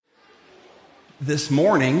This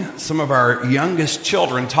morning, some of our youngest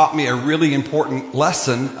children taught me a really important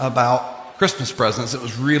lesson about Christmas presents. It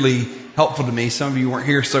was really helpful to me. Some of you weren't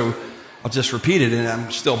here, so I'll just repeat it, and I'm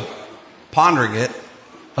still pondering it.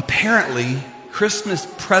 Apparently, Christmas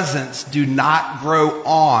presents do not grow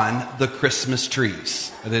on the Christmas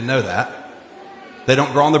trees. I didn't know that. They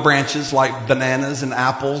don't grow on the branches like bananas and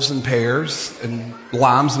apples and pears and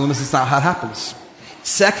limes and lemons. That's not how it happens.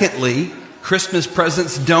 Secondly, Christmas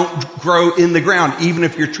presents don't grow in the ground. Even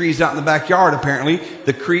if your tree's out in the backyard, apparently,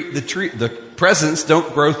 the presents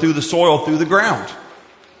don't grow through the soil, through the ground.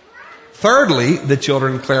 Thirdly, the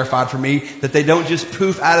children clarified for me that they don't just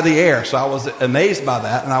poof out of the air. So I was amazed by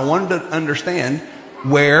that, and I wanted to understand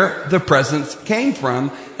where the presents came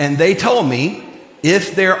from. And they told me,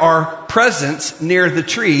 if there are presents near the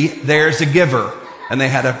tree, there's a giver. And they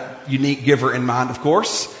had a unique giver in mind, of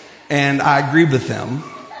course, and I agreed with them.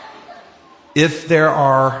 If there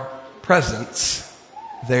are presents,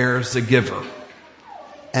 there's a giver.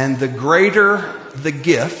 And the greater the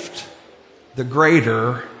gift, the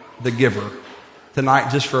greater the giver.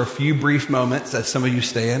 Tonight, just for a few brief moments, as some of you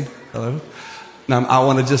stand, hello. Now, I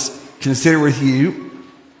want to just consider with you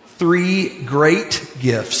three great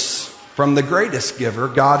gifts from the greatest giver,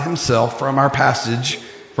 God himself, from our passage,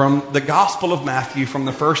 from the Gospel of Matthew, from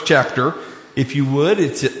the first chapter. If you would,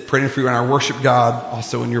 it's printed for you in our Worship God,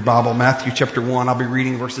 also in your Bible, Matthew chapter 1. I'll be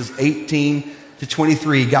reading verses 18 to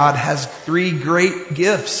 23. God has three great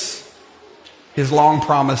gifts. His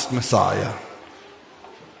long-promised Messiah,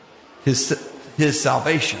 his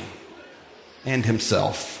salvation, and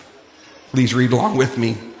himself. Please read along with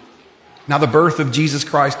me. Now the birth of Jesus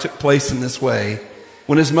Christ took place in this way.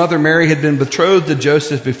 When his mother Mary had been betrothed to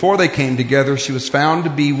Joseph, before they came together, she was found to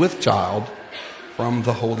be with child from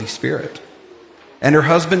the Holy Spirit. And her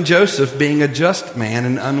husband Joseph, being a just man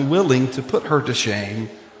and unwilling to put her to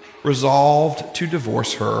shame, resolved to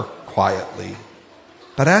divorce her quietly.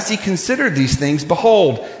 But as he considered these things,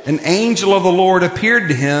 behold, an angel of the Lord appeared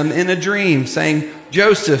to him in a dream, saying,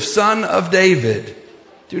 Joseph, son of David,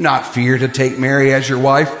 do not fear to take Mary as your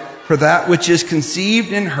wife, for that which is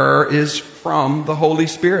conceived in her is from the Holy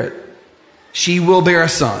Spirit. She will bear a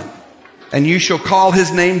son, and you shall call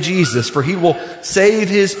his name Jesus, for he will save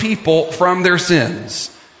his people from their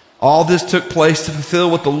sins. All this took place to fulfill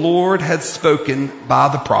what the Lord had spoken by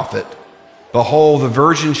the prophet. Behold, the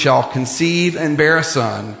virgin shall conceive and bear a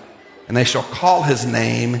son, and they shall call his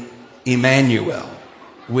name Emmanuel,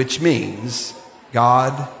 which means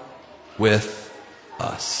God with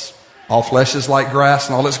us. All flesh is like grass,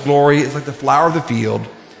 and all its glory is like the flower of the field.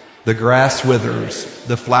 The grass withers,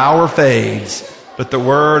 the flower fades, but the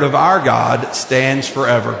word of our God stands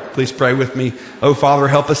forever. Please pray with me. Oh, Father,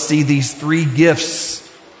 help us see these three gifts.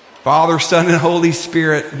 Father, Son, and Holy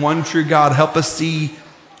Spirit, one true God. Help us see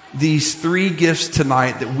these three gifts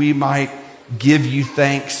tonight that we might give you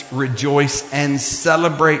thanks, rejoice, and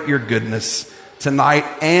celebrate your goodness tonight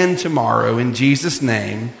and tomorrow. In Jesus'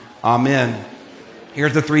 name, amen.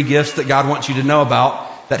 Here's the three gifts that God wants you to know about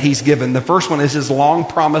that he's given. The first one is his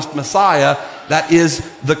long-promised Messiah. That is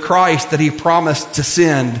the Christ that he promised to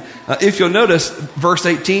send. If you'll notice, verse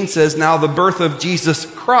 18 says, now the birth of Jesus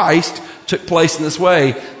Christ took place in this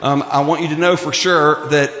way. I want you to know for sure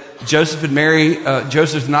that Joseph and Mary,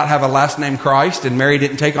 Joseph did not have a last name Christ, and Mary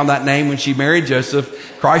didn't take on that name when she married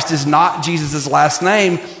Joseph. Christ is not Jesus' last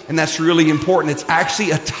name, and that's really important. It's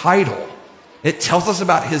actually a title. It tells us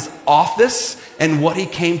about his office and what he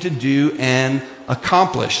came to do and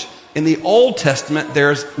accomplish. In the Old Testament,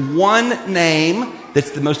 there's one name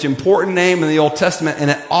that's the most important name in the Old Testament,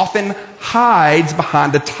 and it often hides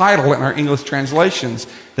behind a title in our English translations.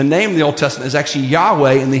 The name in the Old Testament is actually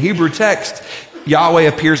Yahweh. In the Hebrew text, Yahweh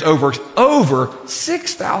appears over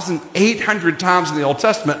 6,800 times in the Old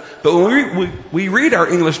Testament. But when we read our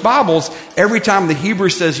English Bibles, every time the Hebrew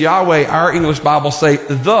says Yahweh, our English Bibles say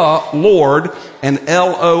the Lord, and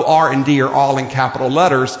L-O-R and D are all in capital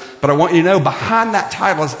letters. But I want you to know behind that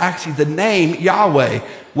title is actually the name Yahweh.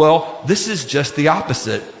 Well, this is just the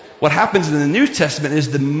opposite. What happens in the New Testament is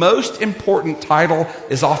the most important title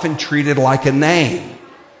is often treated like a name.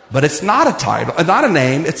 But it's not a title, not a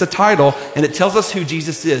name, it's a title, and it tells us who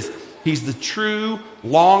Jesus is. He's the true,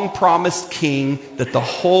 long-promised king that the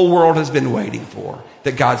whole world has been waiting for,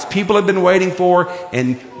 that God's people have been waiting for,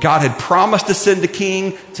 and God had promised to send a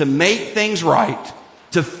king to make things right,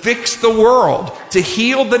 to fix the world, to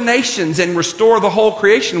heal the nations and restore the whole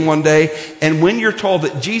creation one day. And when you're told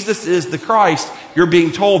that Jesus is the Christ, you're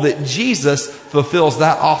being told that Jesus fulfills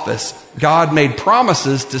that office. God made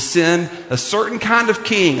promises to send a certain kind of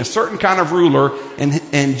king, a certain kind of ruler,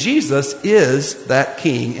 and Jesus is that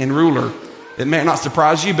king and ruler. It may not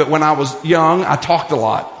surprise you, but when I was young, I talked a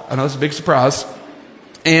lot. I know it's a big surprise.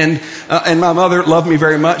 And my mother loved me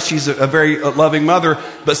very much. She's a very loving mother.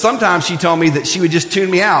 But sometimes she told me that she would just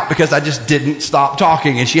tune me out because I just didn't stop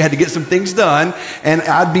talking. And she had to get some things done. And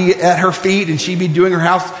I'd be at her feet and she'd be doing her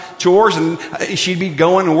house chores and she'd be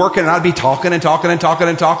going and working and I'd be talking and talking and talking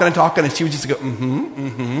and talking and talking. And she would just go,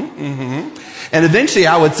 And eventually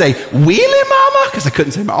I would say, "Wheelie mama?" Because I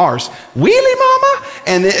couldn't say my R's. "Wheelie mama?"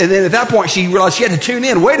 And then at that point she realized she had to tune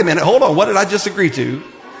in. Wait a minute. Hold on. What did I just agree to?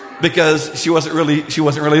 Because she wasn't really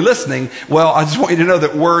listening. Well, I just want you to know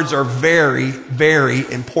that words are very, very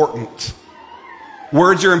important.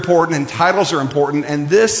 Words are important and titles are important. And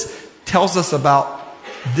this tells us about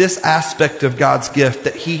this aspect of God's gift,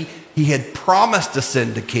 that he had promised to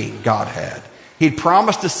send a king. God had. He'd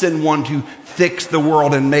promised to send one to fix the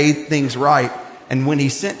world and made things right. And when he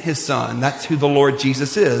sent his son, that's who the Lord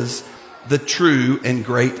Jesus is, the true and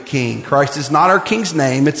great king. Christ is not our king's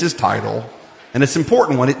name, it's his title. And it's an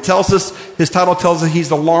important one. It tells us, his title tells us he's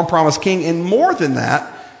the long promised king. And more than that,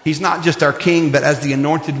 he's not just our king, but as the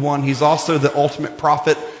anointed one, he's also the ultimate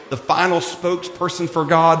prophet, the final spokesperson for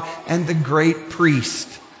God, and the great priest,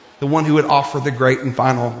 the one who would offer the great and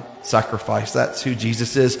final sacrifice. That's who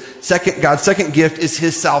Jesus is. God's second gift is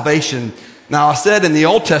his salvation. Now, I said in the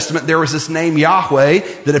Old Testament, there was this name Yahweh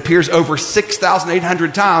that appears over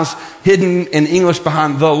 6,800 times, hidden in English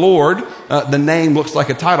behind the Lord. The name looks like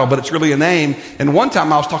a title, but it's really a name. And one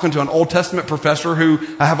time I was talking to an Old Testament professor who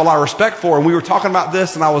I have a lot of respect for, and we were talking about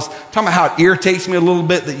this, and I was talking about how it irritates me a little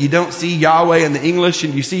bit that you don't see Yahweh in the English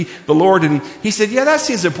and you see the Lord. And he said, yeah, that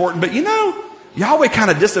seems important, but you know, Yahweh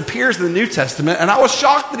kind of disappears in the New Testament. And I was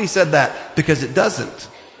shocked that he said that, because it doesn't.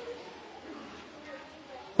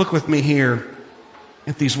 Look with me here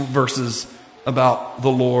at these verses about the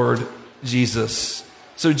Lord Jesus.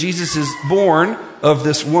 So Jesus is born of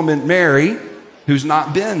this woman, Mary, who's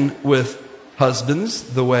not been with husbands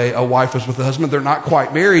the way a wife was with a husband. They're not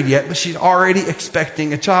quite married yet, but she's already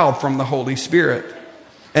expecting a child from the Holy Spirit.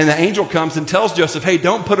 And the angel comes and tells Joseph, hey,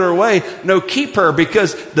 don't put her away. No, keep her,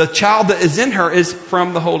 because the child that is in her is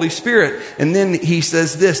from the Holy Spirit. And then he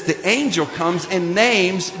says this, the angel comes and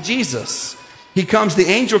names Jesus. The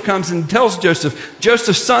angel comes and tells Joseph,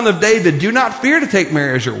 Joseph, son of David, do not fear to take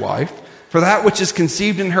Mary as your wife, for that which is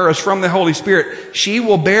conceived in her is from the Holy Spirit. She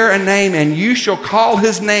will bear a name, and you shall call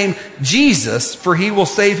his name Jesus, for he will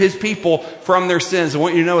save his people from their sins. I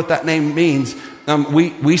want you to know what that name means.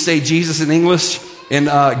 We say Jesus in English. In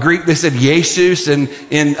Greek, they said Jesus, and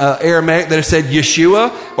in Aramaic, they said Yeshua,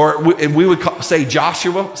 and we would say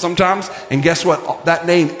Joshua sometimes. And guess what? That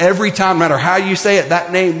name, every time, no matter how you say it,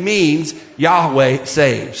 that name means Yahweh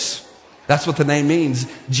saves. That's what the name means.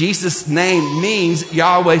 Jesus' name means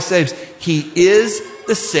Yahweh saves. He is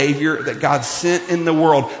the Savior that God sent in the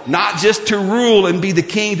world, not just to rule and be the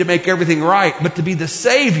king to make everything right, but to be the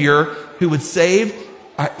Savior who would save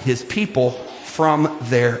his people from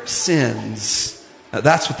their sins.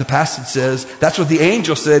 That's what the passage says. That's what the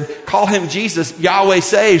angel said. Call him Jesus. Yahweh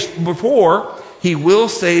saves. Before, he will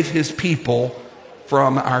save his people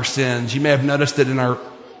from our sins. You may have noticed that in our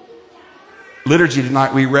liturgy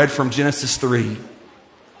tonight, we read from Genesis 3.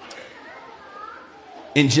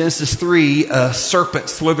 In Genesis 3, a serpent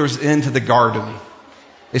slithers into the garden.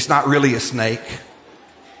 It's not really a snake.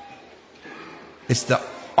 It's the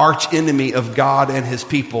arch enemy of God and his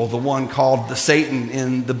people, the one called the Satan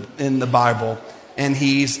in the Bible. And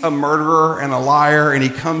he's a murderer and a liar, and he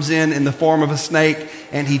comes in the form of a snake,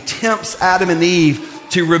 and he tempts Adam and Eve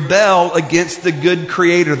to rebel against the good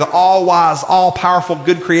creator, the all-wise, all-powerful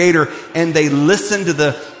good creator. And they listen to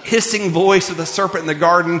the hissing voice of the serpent in the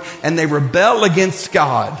garden, and they rebel against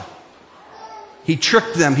God. He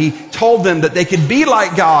tricked them. He told them that they could be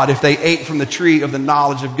like God if they ate from the tree of the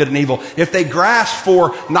knowledge of good and evil. If they grasped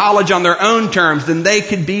for knowledge on their own terms, then they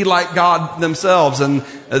could be like God themselves. And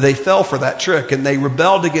they fell for that trick, and they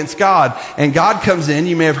rebelled against God. And God comes in.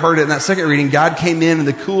 You may have heard it in that second reading. God came in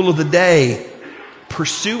the cool of the day,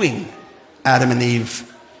 pursuing Adam and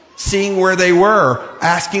Eve, seeing where they were,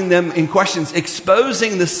 asking them in questions,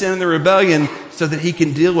 exposing the sin and the rebellion so that he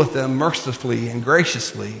can deal with them mercifully and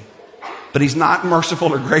graciously. But he's not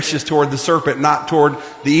merciful or gracious toward the serpent, not toward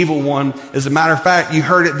the evil one. As a matter of fact, you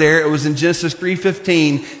heard it there. It was in Genesis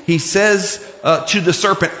 3:15. He says to the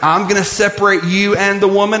serpent, I'm going to separate you and the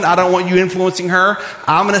woman. I don't want you influencing her.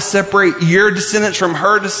 I'm going to separate your descendants from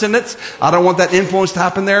her descendants. I don't want that influence to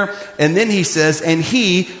happen there. And then he says, and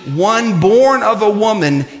he, one born of a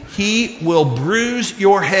woman, he will bruise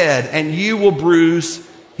your head and you will bruise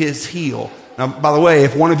his heel. Now, by the way,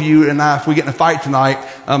 if one of you and I, if we get in a fight tonight,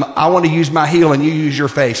 I want to use my heel and you use your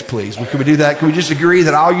face, please. Can we do that? Can we just agree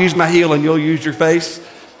that I'll use my heel and you'll use your face?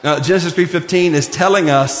 Genesis 3:15 is telling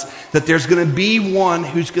us that there's going to be one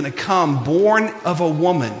who's going to come, born of a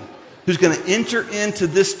woman, who's going to enter into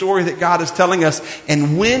this story that God is telling us.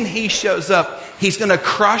 And when he shows up, he's going to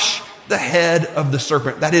crush the head of the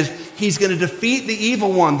serpent. That is, he's going to defeat the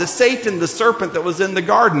evil one, the Satan, the serpent that was in the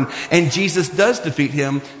garden. And Jesus does defeat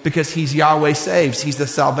him because he's Yahweh saves. He's the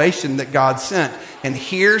salvation that God sent. And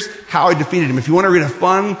here's how he defeated him. If you want to read a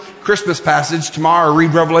fun Christmas passage tomorrow,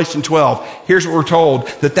 read Revelation 12. Here's what we're told,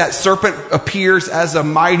 that serpent appears as a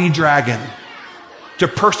mighty dragon to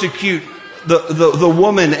persecute the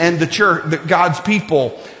woman and the church, God's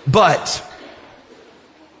people. But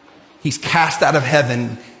he's cast out of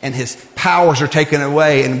heaven and his powers are taken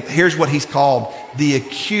away. And here's what he's called. The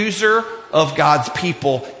accuser of God's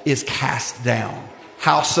people is cast down.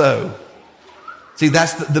 How so? See,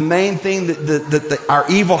 that's the main thing that our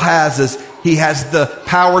evil has, is he has the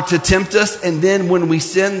power to tempt us. And then when we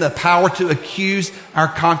sin, the power to accuse our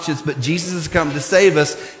conscience. But Jesus has come to save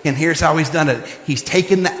us. And here's how he's done it. He's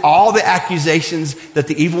taken all the accusations that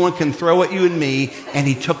the evil one can throw at you and me, and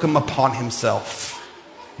he took them upon himself.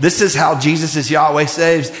 This is how Jesus is Yahweh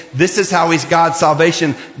saves. This is how he's God's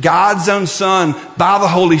salvation. God's own Son, by the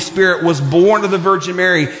Holy Spirit, was born of the Virgin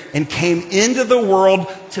Mary and came into the world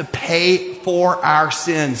to pay for our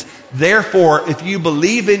sins. Therefore, if you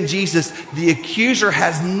believe in Jesus, the accuser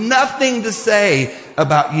has nothing to say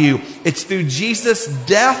about you. It's through Jesus'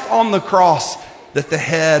 death on the cross that the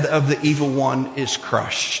head of the evil one is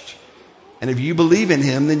crushed. And if you believe in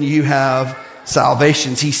him, then you have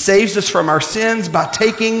salvation. He saves us from our sins by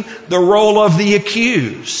taking the role of the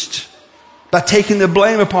accused, by taking the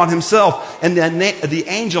blame upon himself. And the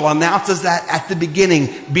angel announces that at the beginning,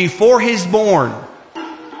 before he's born.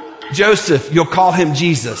 Joseph, you'll call him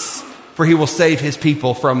Jesus, for he will save his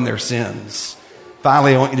people from their sins.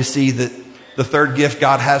 Finally, I want you to see that the third gift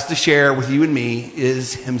God has to share with you and me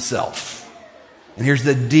is himself. And here's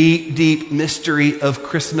the deep, deep mystery of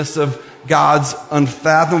Christmas, of God's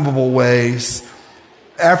unfathomable ways.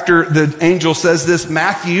 After the angel says this,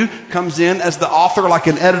 Matthew comes in as the author, like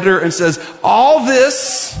an editor, and says, all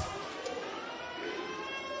this,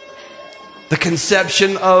 the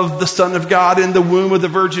conception of the Son of God in the womb of the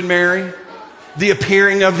Virgin Mary, the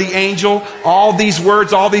appearing of the angel, all these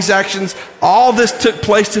words, all these actions, all this took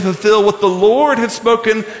place to fulfill what the Lord had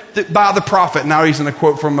spoken by the prophet. Now he's in a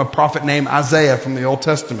quote from a prophet named Isaiah from the Old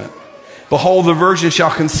Testament. Behold, the virgin shall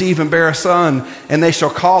conceive and bear a son, and they shall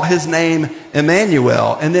call his name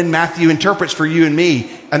Emmanuel. And then Matthew interprets for you and me.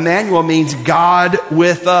 Emmanuel means God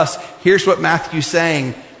with us. Here's what Matthew's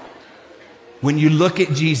saying. When you look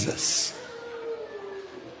at Jesus,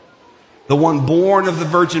 the one born of the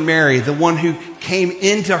Virgin Mary, the one who came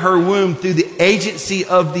into her womb through the agency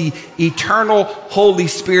of the eternal Holy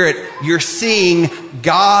Spirit, you're seeing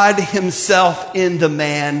God himself in the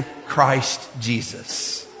man Christ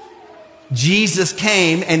Jesus. Jesus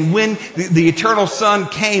came, and when the eternal Son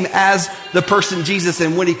came as the person Jesus,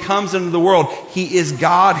 and when he comes into the world, he is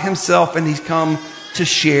God himself, and he's come to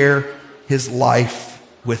share his life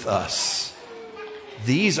with us.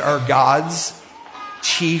 These are God's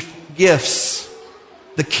chief gifts,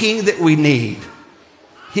 the King that we need,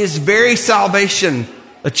 his very salvation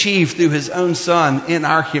achieved through his own Son in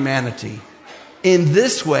our humanity. In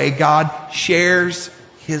this way, God shares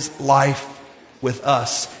his life with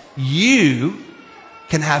us. You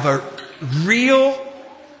can have a real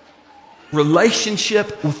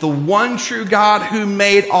relationship with the one true God who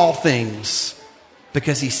made all things,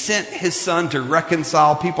 because he sent his Son to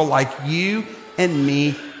reconcile people like you and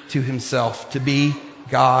me to himself, to be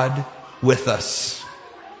God with us,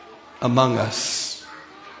 among us,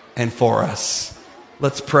 and for us.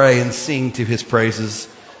 Let's pray and sing to his praises.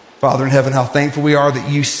 Father in heaven, how thankful we are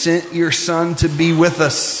that you sent your Son to be with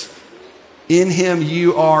us. In him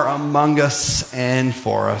you are among us and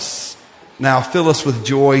for us. Now fill us with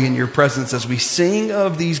joy in your presence as we sing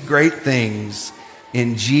of these great things.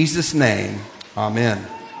 In Jesus' name, amen.